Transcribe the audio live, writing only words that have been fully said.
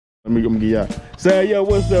Let me give y'all. Say, yo,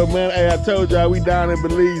 what's up, man? Hey, I told y'all we down in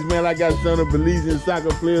Belize, man. I got some of the Belizean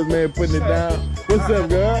soccer players, man, putting it down. What's up,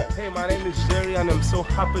 God? Hey, my name is Jerry, and I'm so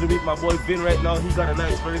happy to meet my boy Vin right now. He got a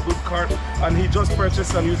nice, very good car, and he just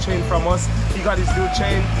purchased a new chain from us. He got his new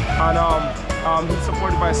chain, and he's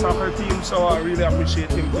supported by a soccer team, so I really appreciate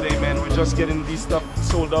him today, man. We're just getting these stuff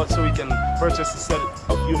sold out so we can purchase a set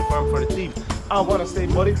of uniform for the team. I want to say,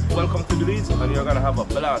 buddy, welcome to Belize, and you're going to have a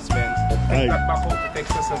blast, man. Take that back home to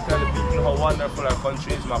Texas and tell the people how wonderful our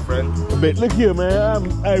country is, my friend. But look here, man.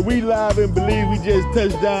 Hey, we live in Belize. We just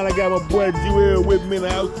touched down. I got my boy Joel with me in the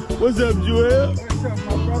house. What's up, Joel? What's up,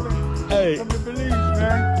 my brother? Hey. Come to Belize,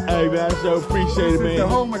 man. Hey, man, I so appreciate it, man. This is the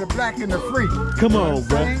home of the black and the free. Come on,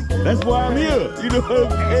 bro. That's why I'm here. You know what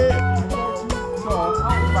I'm saying? So,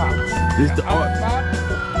 art box. This the art box.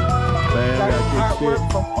 Man, Got I got artwork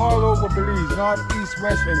from all over Belize, north, east,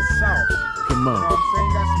 west, and south. Come on. You know what I'm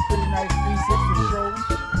saying? Got some pretty nice V60 shows.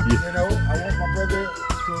 Yeah. You know, I want my brother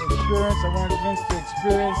to experience, I want Vince to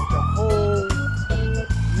experience the whole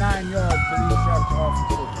 9 yards Belize have to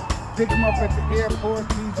offer. So pick him up at the airport,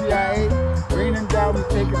 TGIA, bring him down. We're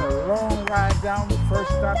taking a long ride down. The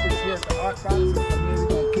first stop is here at the Art Box. And from here,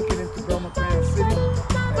 we're going to kick it into Belmont City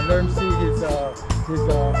and let him see his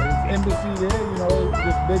embassy there, you know,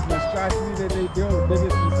 this big monstrosity that they build, the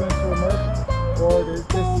biggest in Central America, or this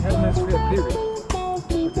hemisphere period. But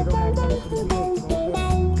they don't have money for the wheels, so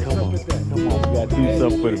come on, we gotta do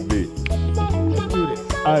something for the bitch. Let's do this.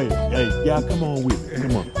 Hey, y'all come on with me.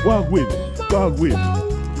 Come on. Walk with me. Walk with me.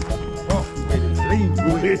 Walk with it. Lean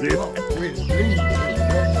with it. Walk with it. Lean with it.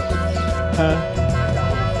 Huh?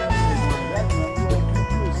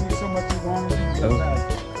 You see so much you want to do. Right.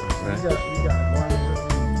 You got one.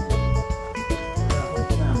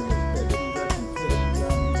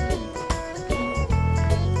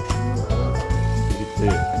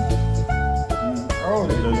 Oh,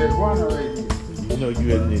 there's one already. You know you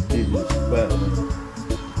had an indigenous spot.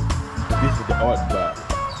 This is the art box.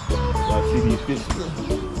 Y'all see these fishes?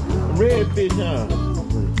 Red fish, huh?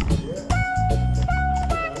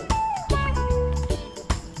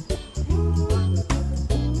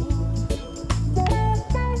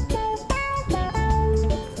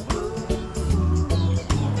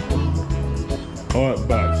 Art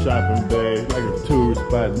box, shopping bag, like a tourist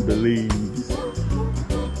spot in Belize.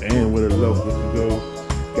 And where the locals to go.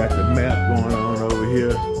 Got the map going on over here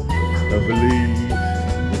of Belize.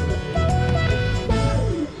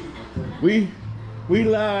 We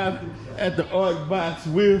live at the art box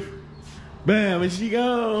with Bam, and she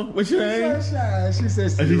gone. What's your name? She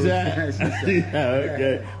says She's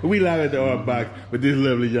okay. We live at the art box with this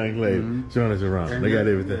lovely young lady showing us around. And they got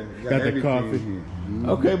everything. Got the coffee.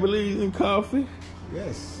 Okay, Belize and coffee.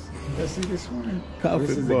 Yes. Let's see this one. Coffee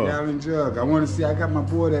this is bar. a gallon jug. I want to see. I got my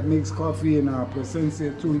boy that makes coffee in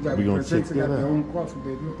Placencia too. He got Placencia got their own coffee,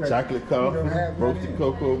 baby. Like chocolate coffee, roasted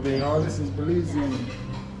cocoa beans. And all this is Belizean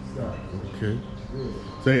stuff. Okay.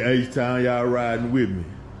 Say H-Town, y'all riding with me.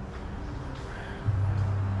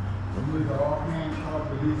 These are all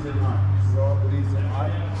hand-carved Belizean art. This is all Belizean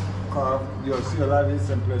art. Carved. You'll see a lot of this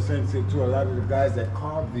in Placencia too. A lot of the guys that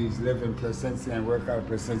carve these live in Placencia and work out of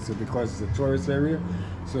Placencia because it's a tourist area,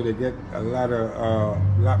 so they get a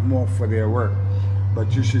lot more for their work.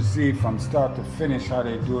 But you should see from start to finish how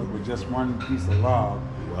they do it with just one piece of log.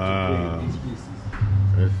 Wow. To create these pieces.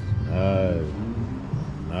 That's nice.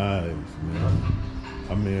 Nice, man.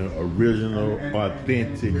 I mean, original,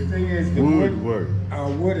 authentic woodwork. Our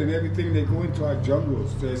wood and everything, they go into our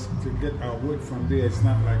jungles to get our wood from there. It's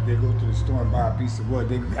not like they go to the store and buy a piece of wood.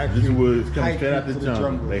 They this wood is coming straight out the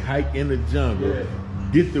jungle. They hike in the jungle,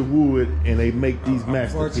 get the wood, and they make these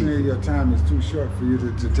masterpieces. Unfortunately, your time is too short for you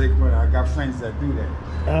to take one. I got friends that do that.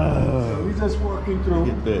 So we just walking through.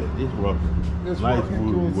 Get that. It's walking. Just nice walking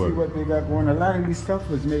through and see what they got going. A lot of these stuff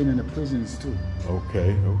was made in the prisons too.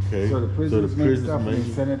 Okay, okay. So the prisons make stuff and they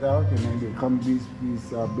send it out, and then they come these big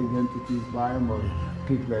entities buy them, or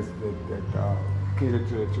people that cater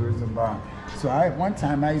to the tourism buy them. So one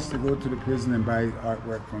time I used to go to the prison and buy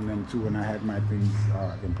artwork from them too when I had my things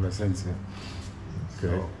in Placencia.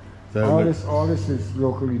 Okay. So all this is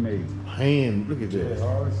locally made. Look at that. Yeah,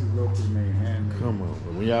 all this is locally made, handmade. Come on.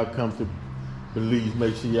 When y'all come to Belize,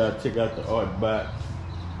 make sure y'all check out the art box.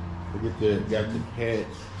 Look at that. Got the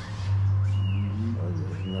hats. Oh,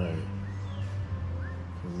 that's nice.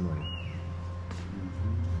 Come on.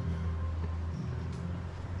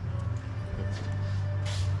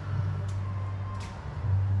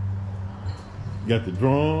 Got the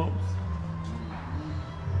drums.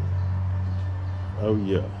 Oh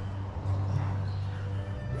yeah.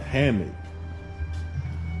 Hammock.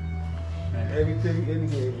 And everything in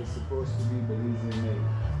here is supposed to be Belizean made.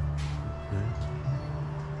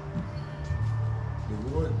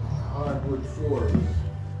 floors.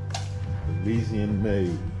 Belizean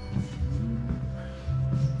made.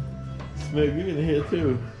 Smell good in here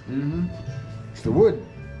too. Mm-hmm. It's the wood.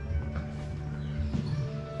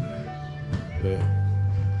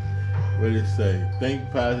 What did it say?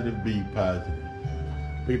 Think positive, be positive.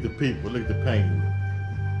 Look at the people, look at the painting.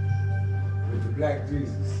 With the black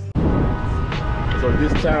Jesus. So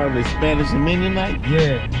this town is Spanish and Mennonite?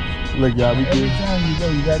 Yeah. Look, y'all, we Every do. time you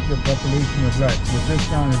go, you got your population of blacks. But this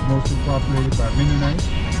town is mostly populated by Mennonites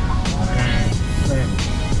and Spanish.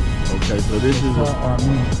 Okay, so this is a.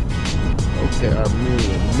 Armenian. Okay,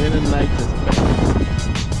 Armenian. Mennonites and Spanish.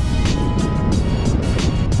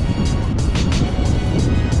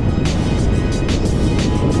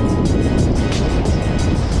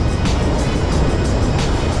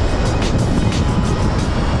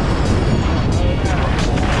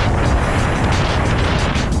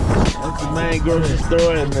 Main grocery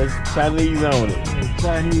store and there's Chinese on it.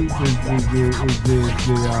 Chinese is the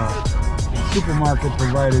supermarket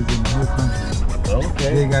providers in the whole country.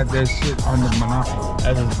 Okay. They got that shit under monopoly.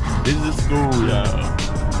 This is a school, y'all.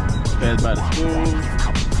 Pass by the school.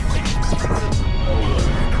 Oh,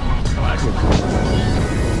 yeah.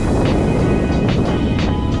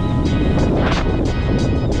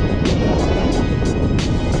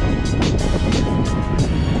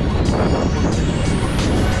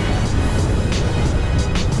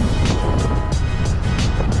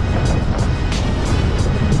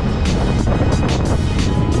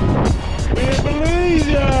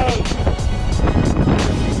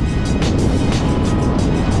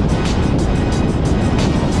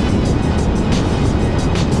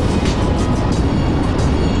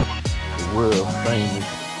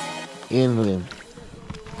 Inland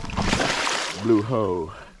blue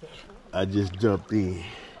hole. I just jumped in.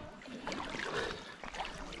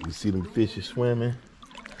 You see them fishes swimming?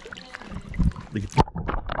 Look at that.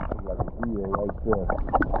 Like a deer right there.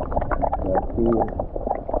 Right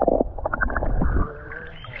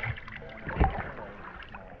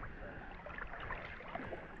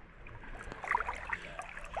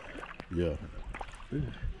there. Yeah.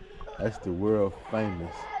 That's the world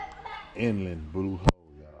famous inland blue hole.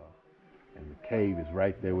 And the cave is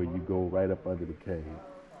right there where you go right up under the cave.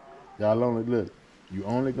 Y'all only look, you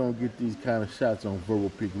only gonna get these kind of shots on Verbal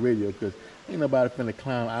Peak Radio because ain't nobody finna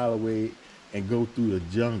climb all the way and go through the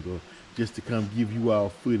jungle just to come give you all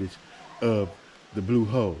footage of the blue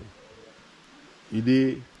hole. You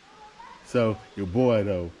did? So your boy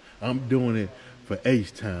though, I'm doing it for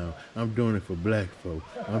H-Town. I'm doing it for black folk.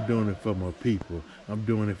 I'm doing it for my people. I'm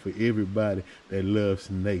doing it for everybody that loves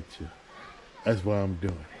nature. That's why I'm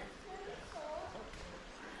doing it.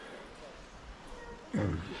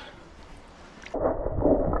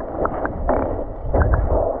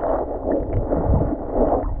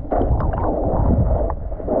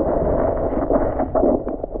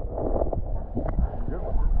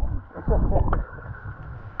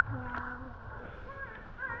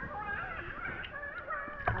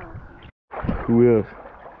 Who else?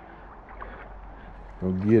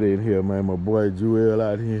 Don't get in here, man. My boy Joel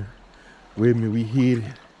out here with me. We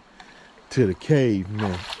headed to the cave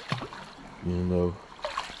now. You know.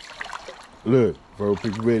 Look, Verbal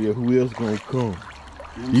Peak Radio, who else gonna come?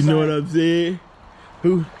 You know what I'm saying?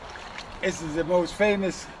 Who? This is the most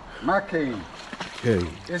famous, my cave. Cave.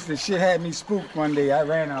 This the shit had me spooked one day. I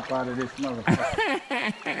ran up out of this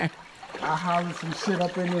motherfucker. I hollered some shit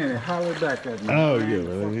up in there and hollered back at me. Oh, yeah,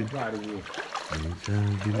 man.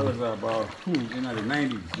 That was about, the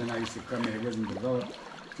 90s. Then I used to come here. It wasn't developed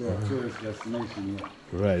to a tourist destination yet.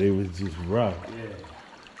 Right, it was just rough. Yeah.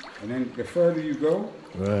 And then the further you go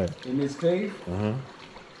in this cave,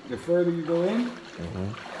 the further you go in,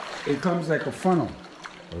 it comes like a funnel.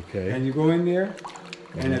 Okay. And you go in there,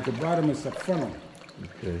 and at the bottom it's a funnel.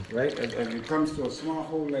 Okay. Right? And it comes to a small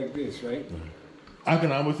hole like this, right? I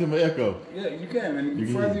can almost hear my echo. Yeah, you can. And the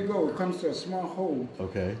further you go, it comes to a small hole.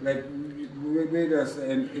 Okay. Like, we made us,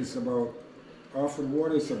 and it's about, off of the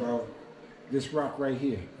water, it's about this rock right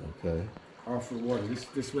here. Okay. Off the water.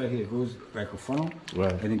 This right here goes like a funnel.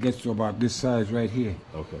 Right. And it gets to about this size right here.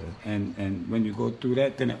 Okay. And when you go through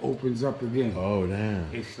that, then it opens up again. Oh, damn.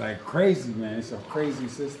 It's like crazy, man. It's a crazy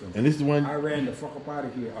system. And this is one... I ran the fuck up out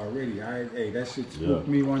of here already. Hey, that shit spooked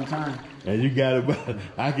me one time. And you got it, but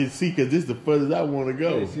I can see, because this is the furthest I want to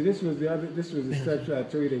go. Yeah, see, this was the structure I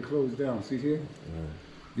told you they closed down. See here?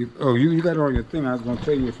 You got it on your thing. I was going to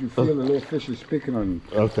tell you, if you feel the little fishes picking on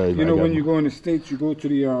you. Okay. You know, when you go in the States, you go to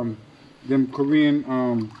the... them Korean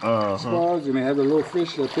spas, and they have the little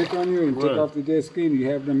fish that pick on you and take off the dead skin. You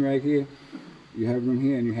have them right here. You have them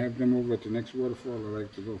here, and you have them over at the next waterfall I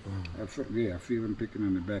like to go. I feel them picking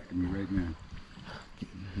on the back of me right now.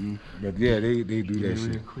 But yeah, they do that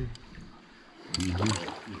shit.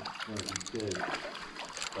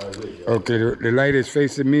 Okay, the light is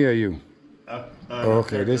facing me or you?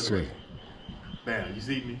 Okay, this way. Bam, you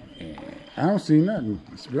see me? I don't see nothing.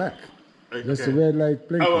 It's black. Okay. Just the red light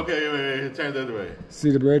blinking. Oh, okay, wait, turn the other way.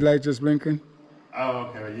 See the red light just blinking? Oh,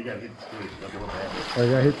 okay, you gotta hit the screen. Oh,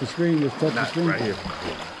 you gotta hit the screen, just touch the screen? Right here.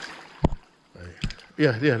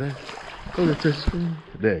 Yeah, that. Go to touch the screen.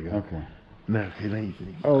 There you go. Okay. No, it ain't.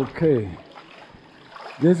 Okay.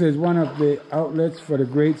 This is one of the outlets for the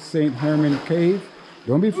Great St. Herman Cave.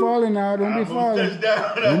 Don't be falling now. Don't be falling.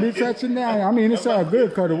 Don't be touching down. I mean, it's all good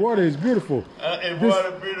because the water is beautiful.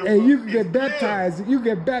 Hey, you can get baptized. You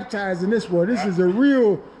get baptized in this water. This is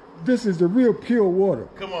the real pure water.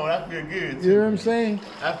 Come on, I feel good too. You know what I'm saying?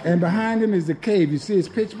 And behind him is the cave. You see his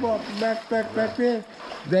pitch back there?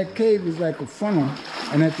 That cave is like a funnel.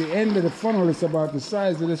 And at the end of the funnel, it's about the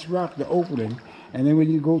size of this rock, the opening. And then when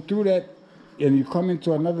you go through that, and you come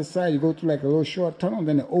into another side, you go through like a little short tunnel,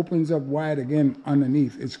 then it opens up wide again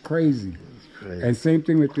underneath. It's crazy. And same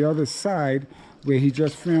thing with the other side, where he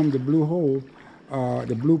just filmed the blue hole,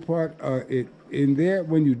 the blue part. In there,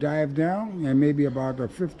 when you dive down, and maybe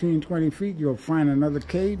about 15, 20 feet, you'll find another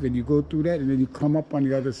cave, and you go through that, and then you come up on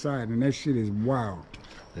the other side, and that shit is wild.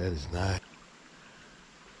 That is nice.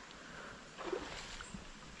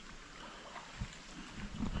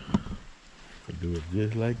 Do it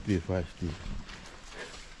just like this, watch this.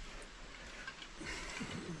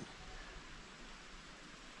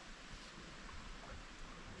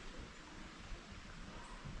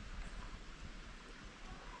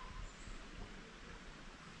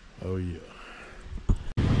 Oh yeah.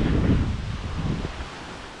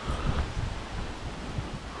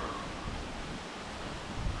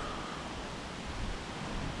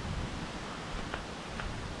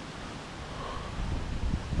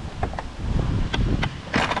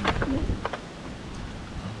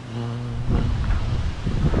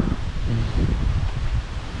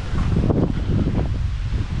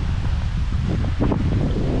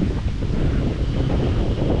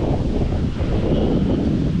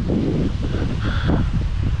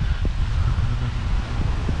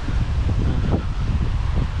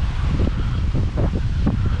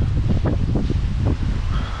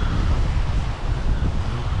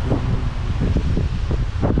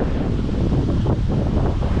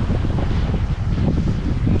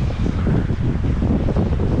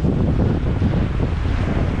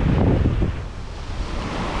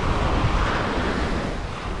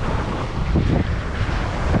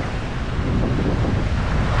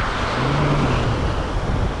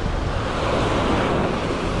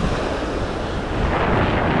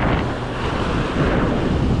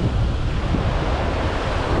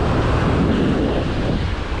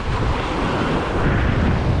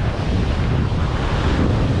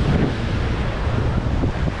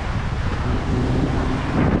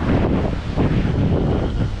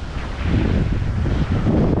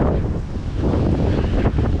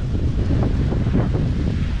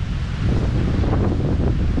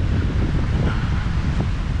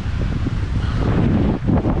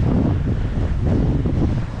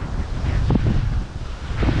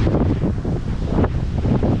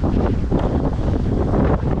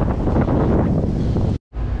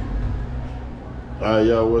 Alright,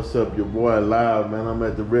 y'all, what's up? Your boy Live, man. I'm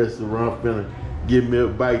at the restaurant, finna give me a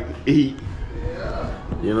bite to eat.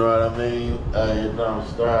 Yeah. You know what I mean? You don't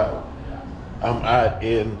stop. I'm out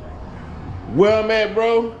in where I'm at,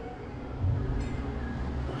 bro.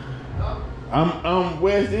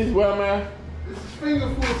 Where's this? Where am I? This is Finger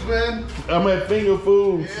Foods, man. I'm at Finger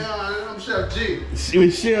Foods. Yeah, I'm Chef G.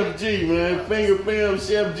 With Chef G, man. Finger Film,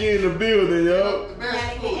 Chef G in the building, yo. The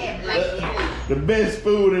best food. The best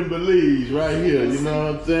food in Belize, right here. You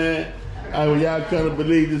know what I'm saying? When y'all come to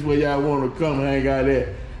Belize, this is where y'all want to come hang out at.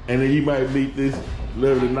 And then you might meet this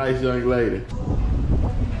lovely, nice young lady.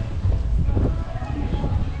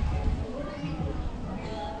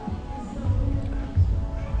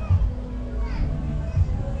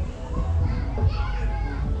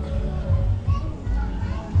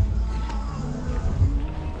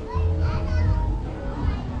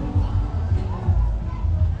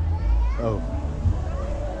 Oh.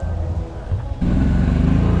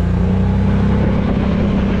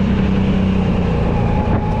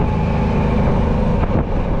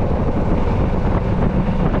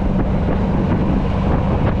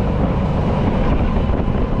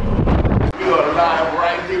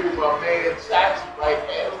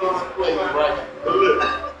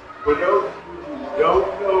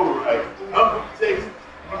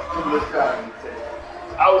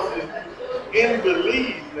 In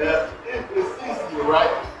Belize, man, in Placencia,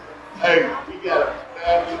 right? Hey, we got a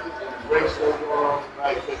family. This is a great show going on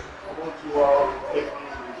tonight. But I want you all to take me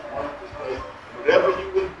to this wonderful place. Whatever you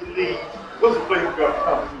would believe. What's the place girl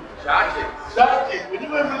come to? Chachi. Chachi. When you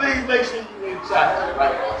in Belize, make sure you in Chachi.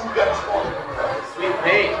 Right? You got to smoke. Sweet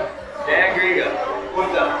pain. Sangria.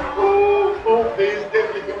 What's up? Ooh, things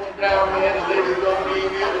definitely going down, man. The ladies gonna be in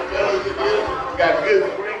here, the fellas in here. We got good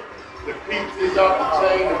drink. The pizza's off the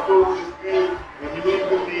chain, the food is good. When you in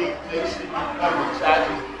Belize, make sure you come to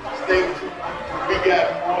Chachi. Stay tuned. We got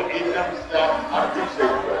more in number style. I appreciate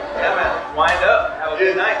you, bro. Yeah, man. Wind up. Have a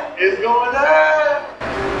good night. It's going on.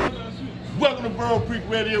 Welcome to Burrow Creek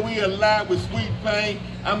Radio. We are live with Sweet Pain.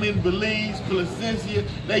 I'm in Belize, Placencia.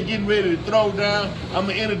 They getting ready to throw down. I'm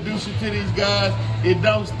gonna introduce you to these guys. It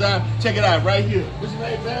don't stop. Check it out right here. What's your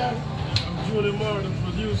name, man? I'm Julie Moore, the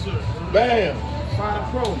producer. Bam. Final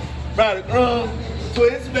Pro. By the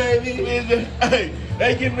Twist, baby. Hey,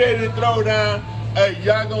 they getting ready to throw down. Hey,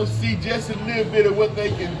 y'all gonna see just a little bit of what they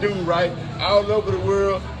can do, right? All over the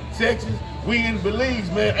world. Texas, we in Belize,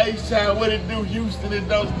 man. H-Town, what it do? Houston, it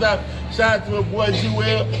don't stop. Shout out to my boy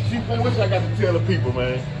Jewel. What I got to tell the people,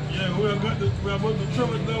 man? Yeah, we're about to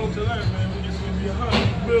trim it down tonight, man. It's gonna be a hot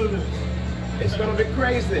building. It's gonna be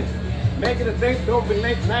crazy. Make it a date, don't be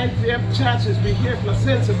late. 9 p.m. Churches be here,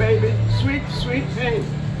 Placencia, baby. Sweet, sweet pain.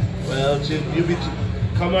 Well, you be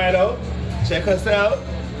come right out, check us out.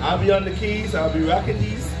 I'll be on the keys. I'll be rocking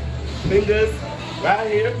these fingers right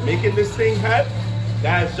here, making this thing hot.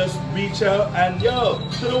 Guys, just reach out and yo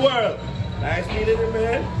to the world. Nice meeting you,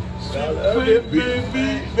 man.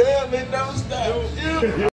 Baby, damn, it don't stop.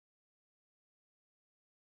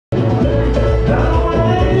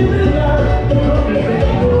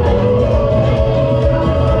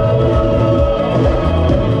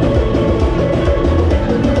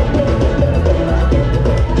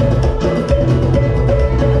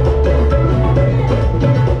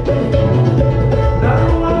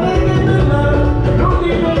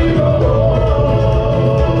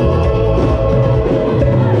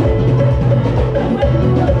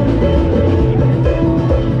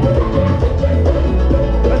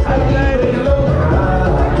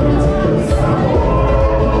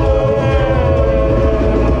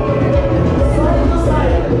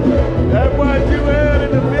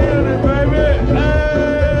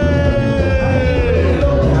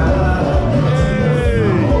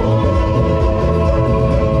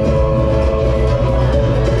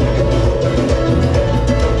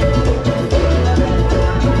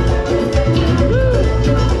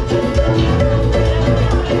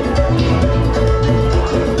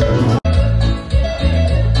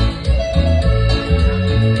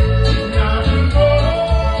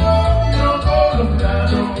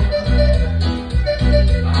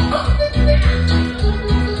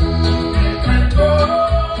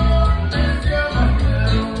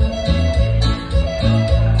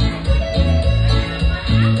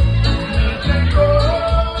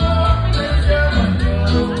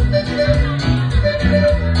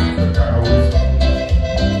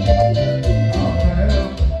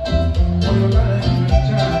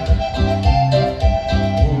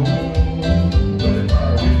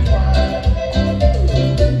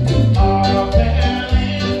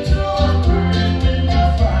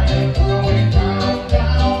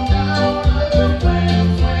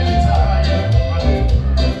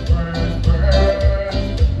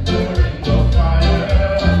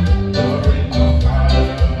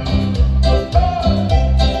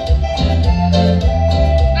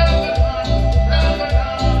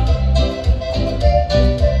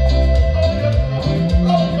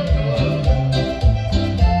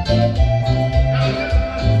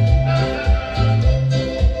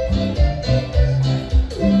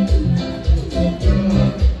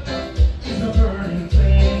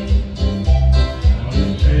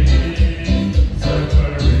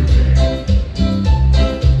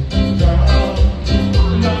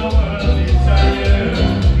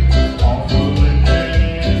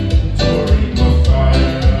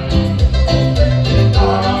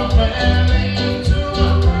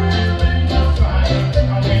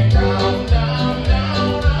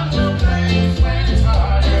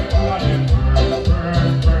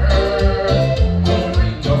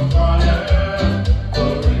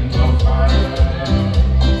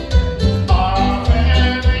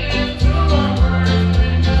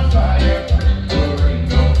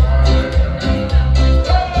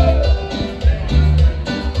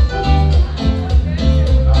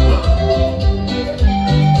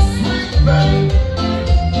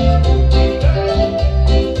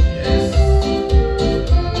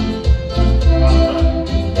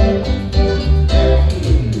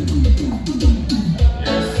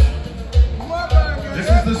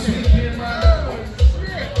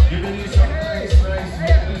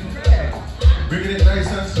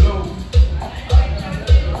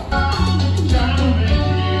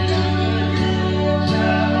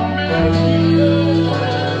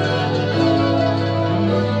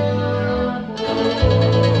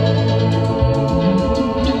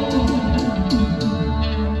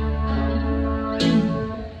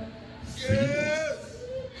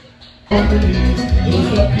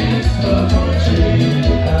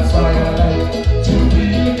 That's why I like to be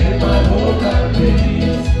in my home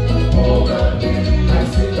countries. I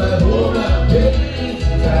say my home countries.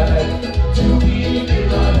 I like to be in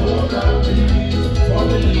my home countries. For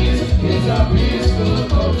Belize is a peaceful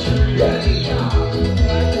country. Yeah.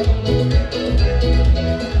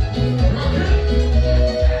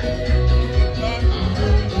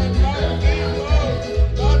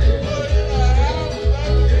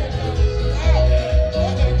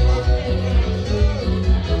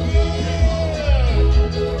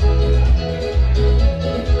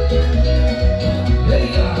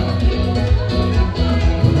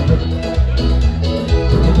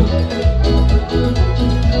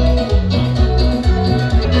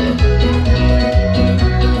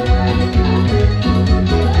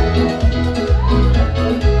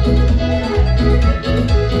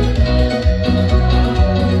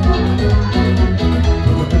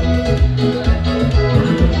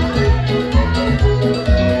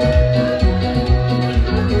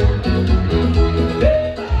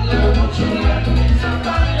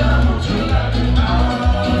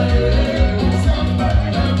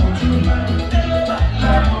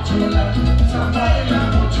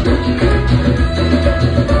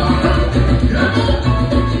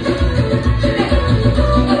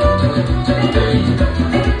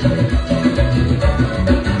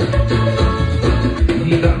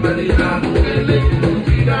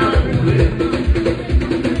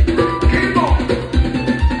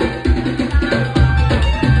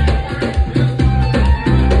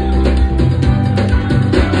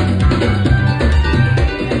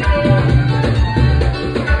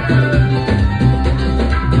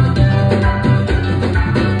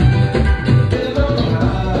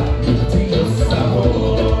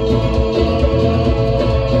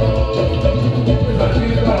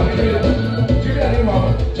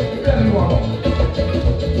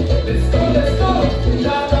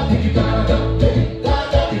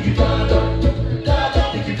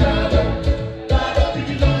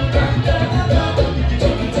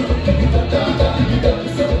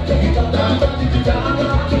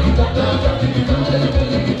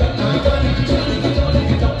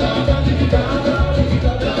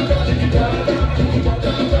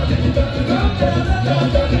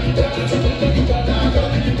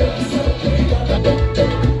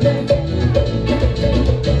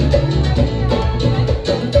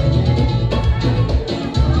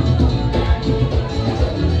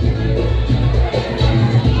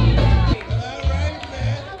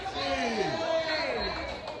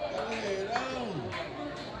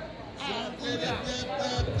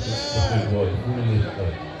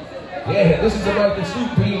 Yeah, this is about the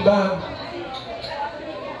street being bound.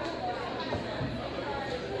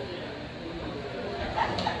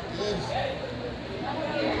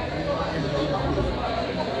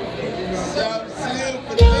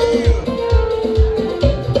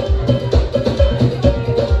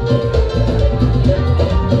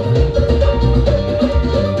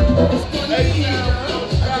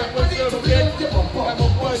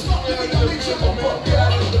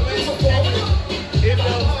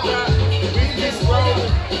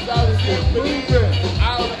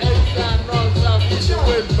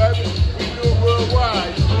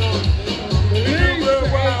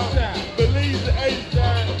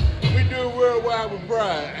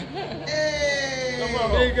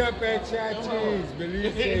 Big up at Chachi's,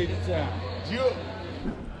 Belize H-Town.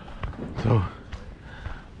 So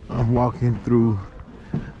I'm walking through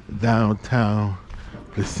downtown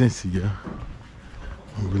Placencia,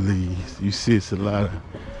 Belize. You see it's a lot of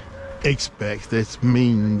expats, that's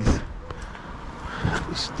means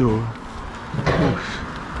the store.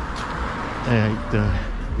 And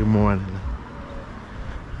good morning.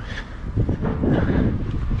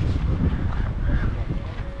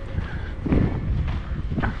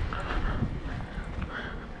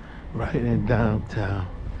 Right in downtown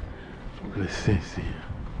Placencia.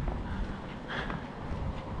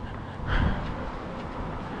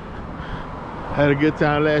 Had a good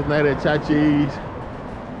time last night at Chachi's.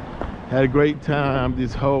 Had a great time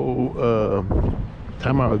this whole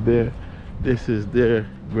time I was there. This is their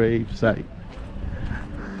grave site.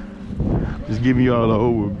 Just giving you all an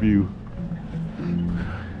overview.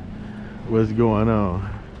 What's going on.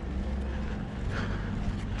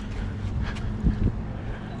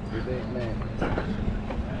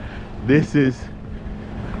 This is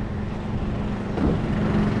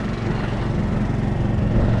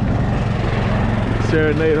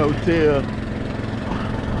Serenade Hotel.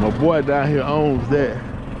 My boy down here owns that.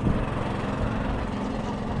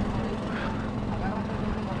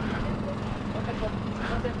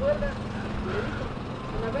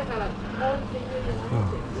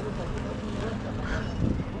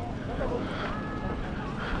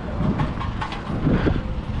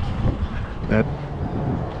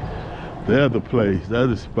 the other place, the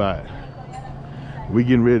other spot. We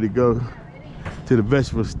getting ready to go to the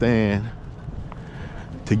vegetable stand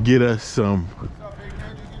to get us some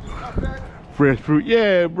fresh fruit.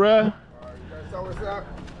 Yeah, bruh.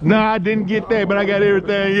 Nah, I didn't get that, but I got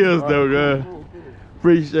everything else though, girl.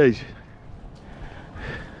 Appreciate you.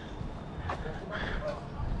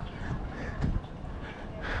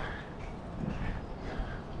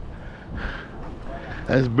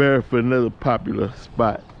 That's Barry for another popular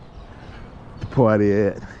spot to party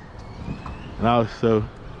at. And also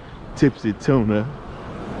Tipsy Tuna.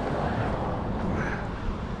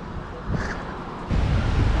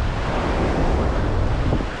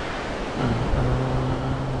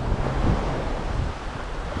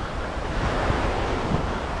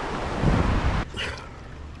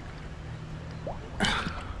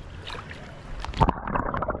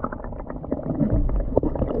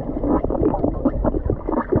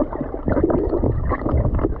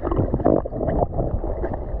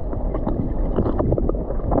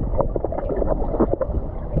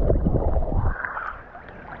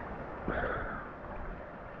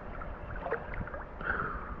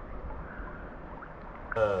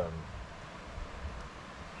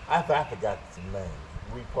 I forgot some names.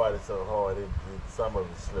 We partied so hard, some of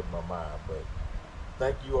it slipped my mind. But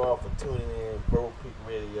thank you all for tuning in, Bro Peak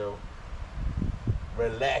Radio.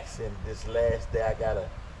 Relaxing this last day. I gotta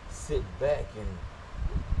sit back and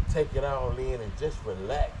take it all in and just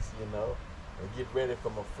relax, you know, and get ready for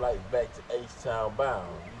my flight back to H-Town bound,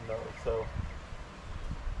 you know. So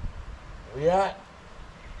we out.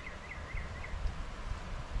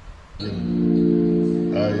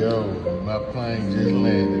 Yo, my plane just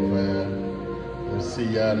landed, man. We'll see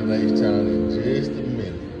y'all in H-Town in just a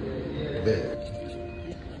minute. Bet.